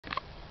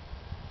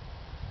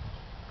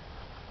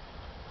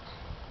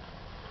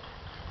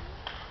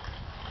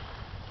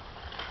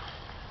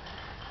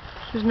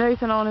There's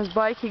Nathan on his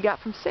bike he got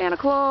from Santa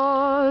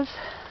Claus.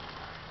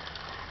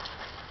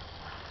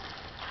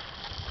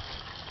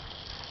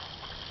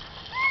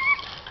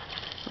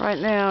 Right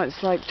now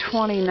it's like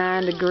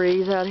 29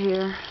 degrees out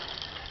here.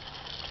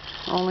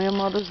 Only a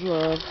mother's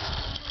love.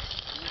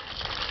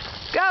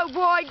 Go,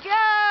 boy,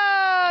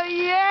 go!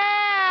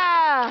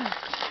 Yeah!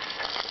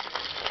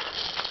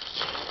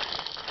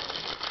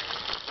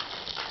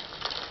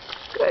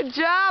 Good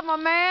job, my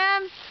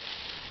man.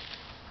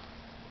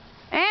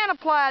 And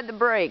applied the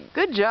brake.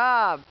 Good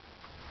job.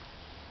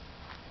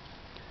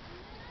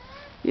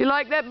 You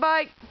like that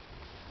bike?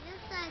 Yes,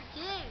 I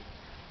do.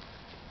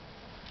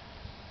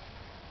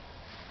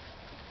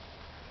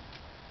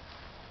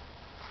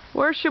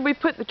 Where should we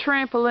put the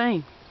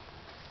trampoline?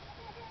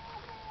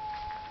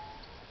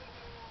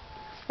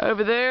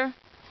 Over there?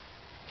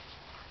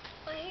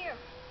 Right here.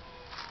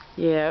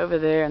 Yeah, over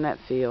there in that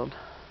field.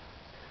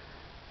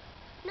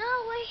 No,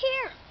 right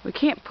here. We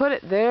can't put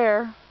it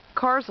there.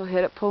 Cars will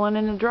hit it pulling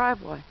in the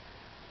driveway.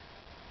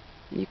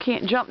 You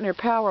can't jump near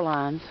power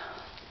lines.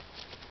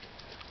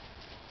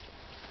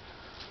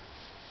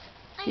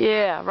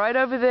 Yeah, right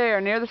over there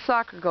near the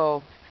soccer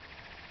goal.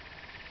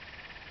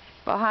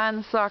 Behind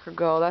the soccer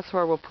goal, that's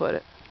where we'll put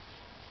it.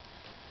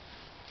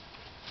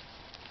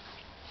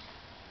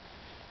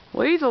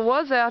 Weasel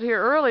was out here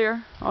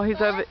earlier. Oh,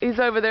 he's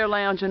over there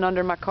lounging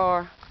under my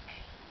car.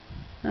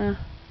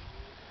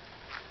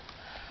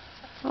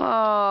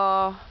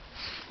 Oh,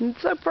 I'm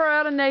so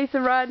proud of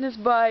Nathan riding his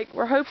bike.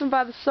 We're hoping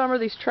by the summer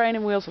these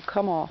training wheels will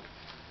come off.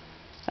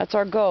 That's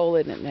our goal,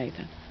 isn't it,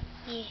 Nathan?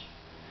 Yeah.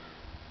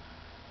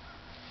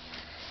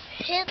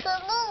 There's a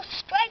little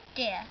stripe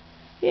there.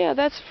 Yeah,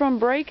 that's from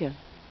braking.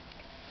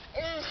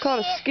 It's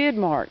called a skid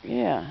mark,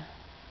 yeah.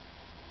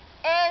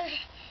 And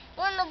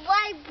when the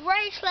bike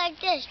breaks like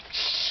this,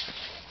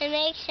 it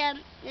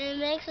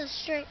makes a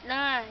straight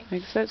line.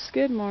 Makes that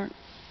skid mark.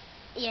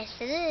 Yes,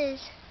 it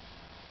is.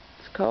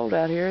 It's cold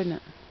out here, isn't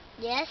it?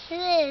 Yes, it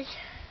is.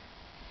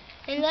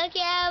 And lucky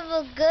I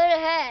have a good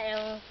hat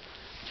on.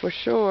 For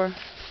sure.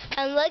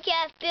 And lucky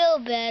I feel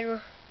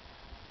better.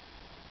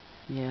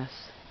 Yes,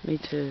 me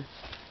too.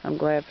 I'm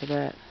glad for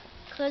that.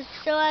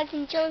 So I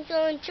can jump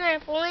on the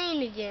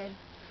trampoline again.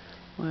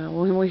 Well,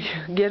 when we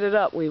get it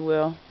up, we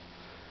will.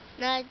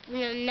 Not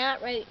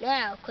right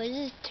now, because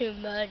it's too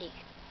muddy.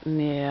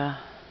 Yeah.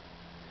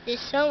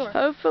 This summer.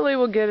 Hopefully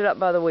we'll get it up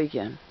by the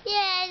weekend.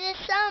 Yeah, this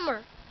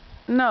summer.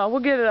 No,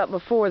 we'll get it up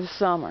before the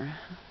summer.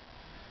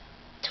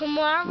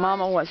 Tomorrow?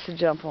 Mama wants to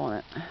jump on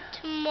it.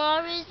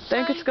 Tomorrow's I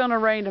think it's going to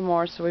rain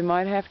tomorrow, so we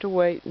might have to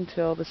wait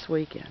until this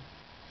weekend.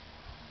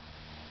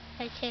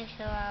 It takes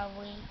a lot of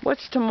weeks.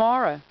 What's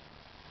tomorrow?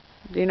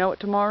 Do you know what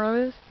tomorrow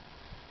is?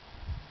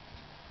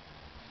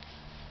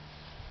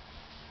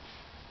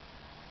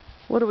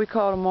 What do we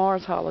call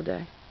tomorrow's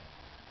holiday?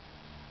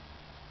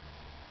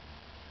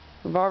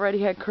 We've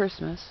already had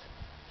Christmas.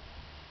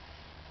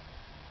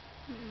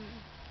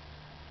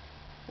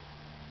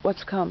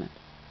 What's coming?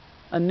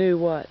 A new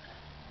what?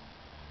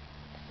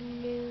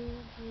 New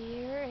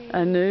Year.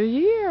 A new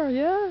year,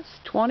 yes.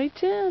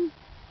 2010.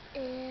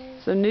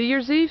 So New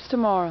Year's Eve's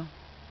tomorrow.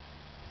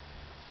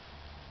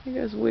 Here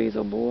goes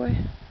Weasel Boy.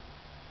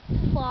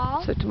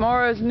 Fall. So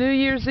tomorrow is New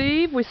Year's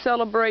Eve. We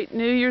celebrate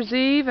New Year's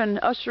Eve and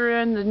usher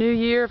in the new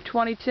year of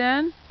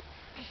 2010.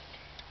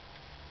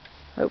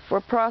 Hope for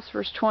a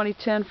prosperous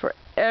 2010 for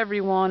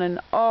everyone and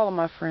all of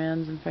my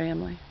friends and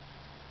family.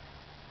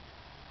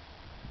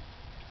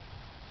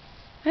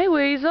 Hey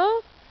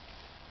Weasel,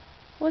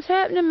 what's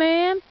happening,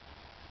 man?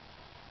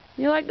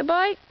 You like the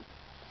bike?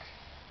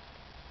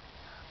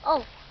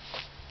 Oh,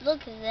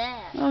 look at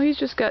that. Oh, he's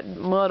just got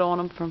mud on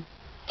him from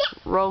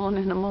rolling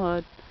in the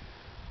mud.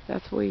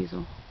 That's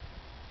Weasel.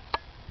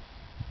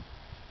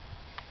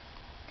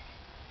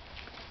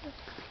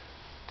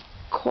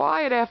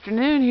 Quiet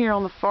afternoon here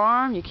on the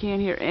farm. You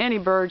can't hear any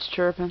birds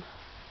chirping.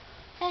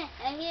 Hey,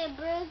 I hear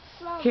birds.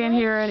 Can't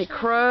hear any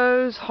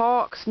crows,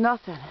 hawks,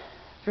 nothing.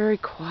 Very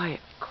quiet,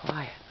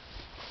 quiet.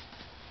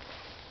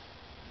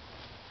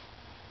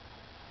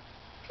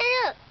 Hey,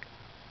 look.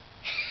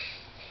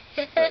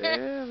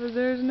 Yeah, but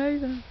there's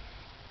Nathan.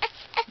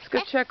 Let's go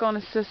check on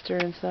his sister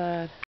inside.